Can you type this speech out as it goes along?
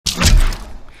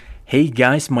Hey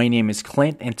guys, my name is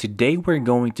Clint, and today we're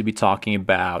going to be talking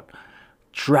about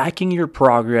tracking your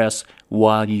progress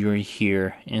while you're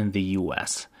here in the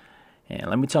US. And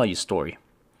let me tell you a story.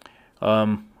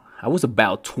 I was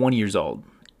about 20 years old,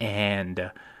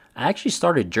 and I actually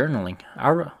started journaling.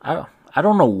 I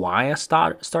don't know why I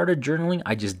started journaling,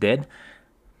 I just did.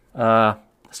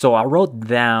 So I wrote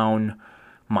down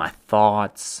my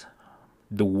thoughts,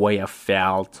 the way I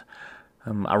felt.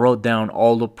 I wrote down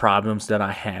all the problems that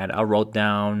I had. I wrote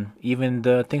down even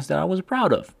the things that I was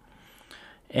proud of.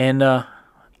 And I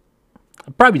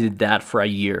probably did that for a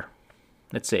year.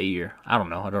 Let's say a year. I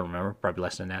don't know. I don't remember. Probably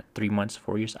less than that. 3 months,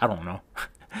 4 years. I don't know.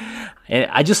 And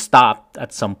I just stopped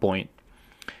at some point.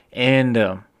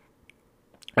 And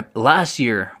last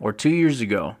year or 2 years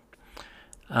ago,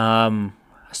 I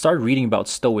started reading about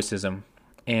Stoicism.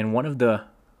 And one of the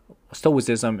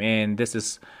Stoicism, and this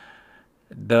is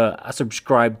I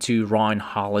subscribe to Ron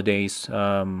Holiday's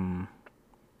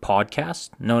podcast.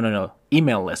 No,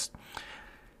 email list.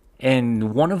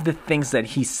 And one of the things that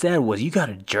he said was, you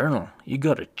gotta journal. You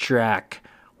gotta track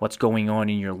what's going on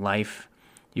in your life.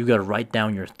 You gotta write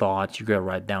down your thoughts. You gotta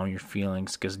write down your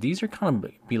feelings, because these are kind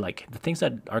of be like the things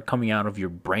that are coming out of your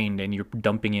brain and you're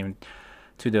dumping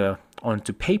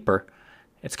onto paper.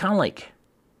 It's kind of like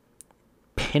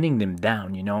pinning them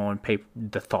down, on paper,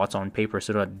 the thoughts on paper,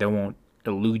 so that they won't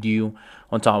elude you.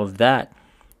 On top of that,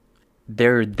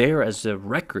 they're there as a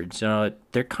record, so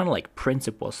they're kind of like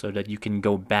principles, so that you can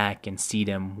go back and see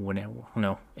them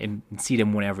whenever and see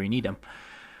them whenever you need them.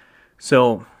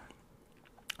 So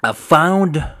I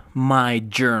found my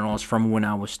journals from when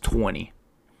I was 20,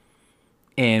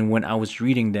 and when I was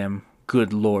reading them,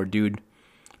 good lord, dude,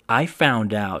 I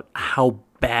found out how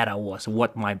bad I was,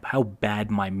 how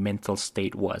bad my mental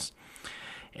state was.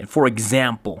 And for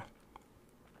example,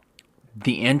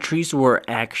 the entries were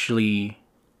actually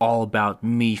all about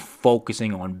me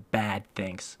focusing on bad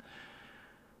things.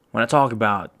 When I talk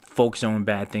about focusing on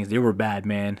bad things, they were bad,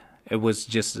 man. It was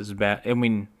just as bad. I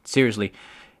mean, seriously,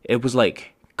 it was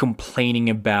like complaining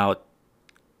about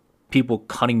people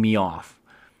cutting me off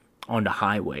on the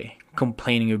highway,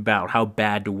 complaining about how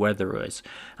bad the weather is.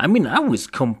 I mean, I was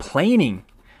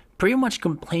pretty much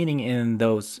complaining in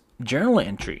those journal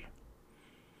entry.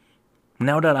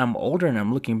 Now that I'm older and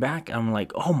I'm looking back, I'm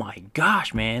like, oh my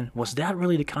gosh, man, was that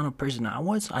really the kind of person I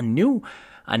was? I knew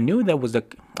I was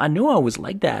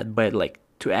like that, but like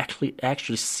to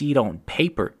actually see it on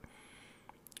paper,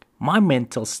 my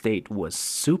mental state was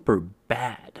super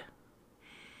bad.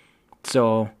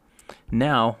 So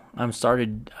now I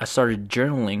started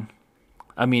journaling.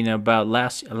 I mean, about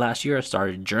last year I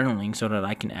started journaling so that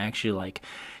I can actually like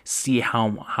see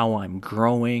how I'm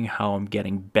growing, how I'm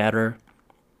getting better.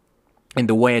 And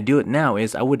the way I do it now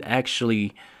is I would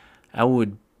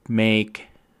make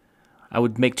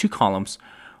 2 columns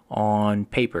on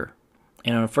paper.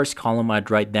 And on the first column,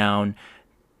 I'd write down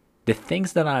the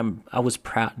things that I'm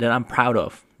proud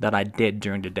of that I did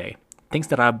during the day. Things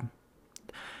that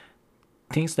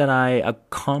I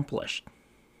accomplished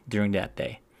during that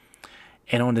day.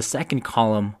 And on the second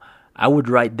column, I would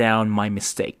write down my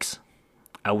mistakes.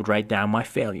 I would write down my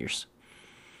failures.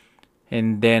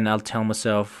 And then I'll tell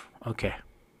myself, okay,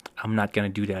 I'm not going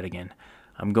to do that again.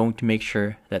 I'm going to make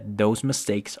sure that those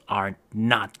mistakes are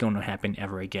not going to happen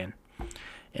ever again.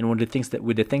 And with the things that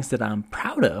I'm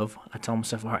proud of, I tell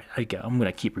myself, all right, I'm going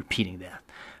to keep repeating that.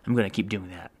 I'm going to keep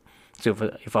doing that. So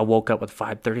if I woke up at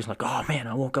 5:30, it's like, oh man,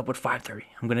 I woke up at 5:30.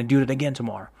 I'm going to do it again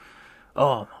tomorrow.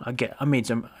 Oh, I made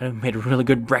a really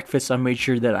good breakfast. I made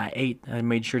sure that I ate my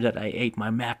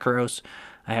macros.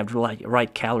 I have the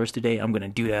right calories today. I'm going to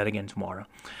do that again tomorrow.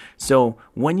 So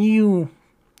when you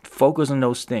focus on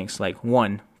those things, like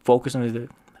when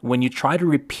you try to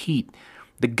repeat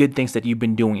the good things that you've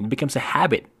been doing, it becomes a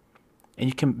habit, and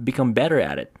you can become better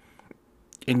at it,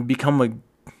 and you become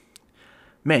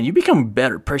a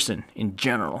better person in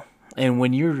general. And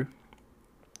when you're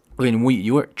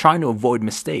trying to avoid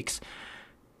mistakes,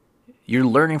 you're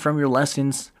learning from your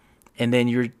lessons, and then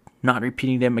you're not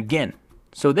repeating them again.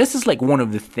 So this is like one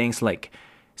of the things, like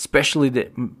especially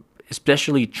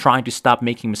trying to stop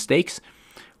making mistakes.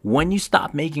 When you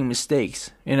stop making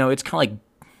mistakes, it's kind of like,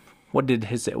 what did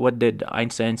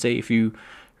Einstein say? If you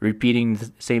repeating the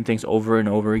same things over and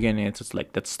over again, it's just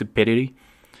like, that's stupidity.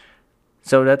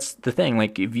 So that's the thing.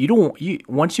 Like, if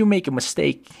once you make a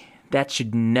mistake, that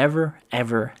should never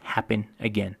ever happen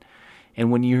again.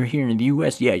 And when you're here in the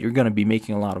US, yeah, you're gonna be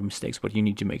making a lot of mistakes, but you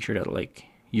need to make sure that like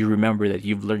you remember that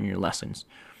you've learned your lessons,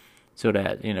 so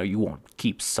that you won't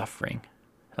keep suffering.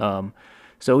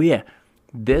 So yeah,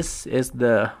 this is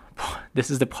the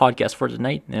podcast for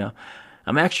tonight.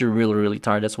 I'm actually really, really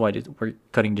tired. That's why we're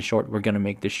cutting this short. We're going to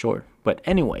make this short. But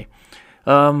anyway,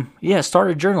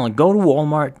 start a journal. Go to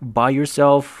Walmart, buy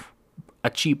yourself a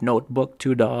cheap notebook,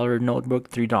 $2 notebook,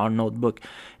 $3 notebook,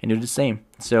 and do the same.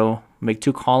 So make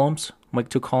two columns. Make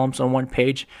two columns on one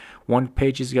page. One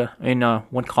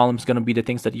column is gonna be the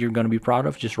things that you're gonna be proud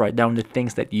of. Just write down the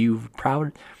things that you've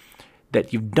done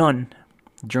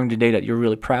during the day that you're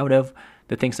really proud of,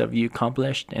 the things that you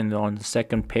accomplished, and on the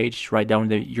second page, write down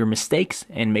your mistakes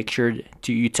and make sure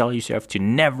you tell yourself to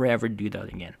never ever do that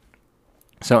again.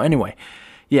 So anyway,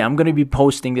 I'm gonna be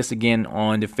posting this again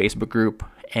on the Facebook group,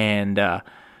 and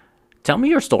tell me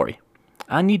your story.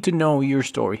 I need to know your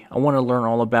story. I want to learn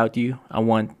all about you. I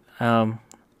want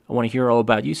to hear all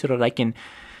about you so that I can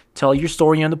tell your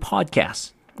story on the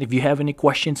podcast. If you have any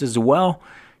questions as well,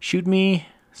 shoot me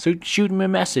a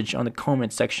message on the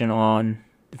comment section on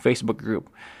the Facebook group.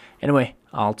 Anyway,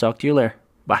 I'll talk to you later.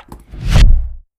 Bye.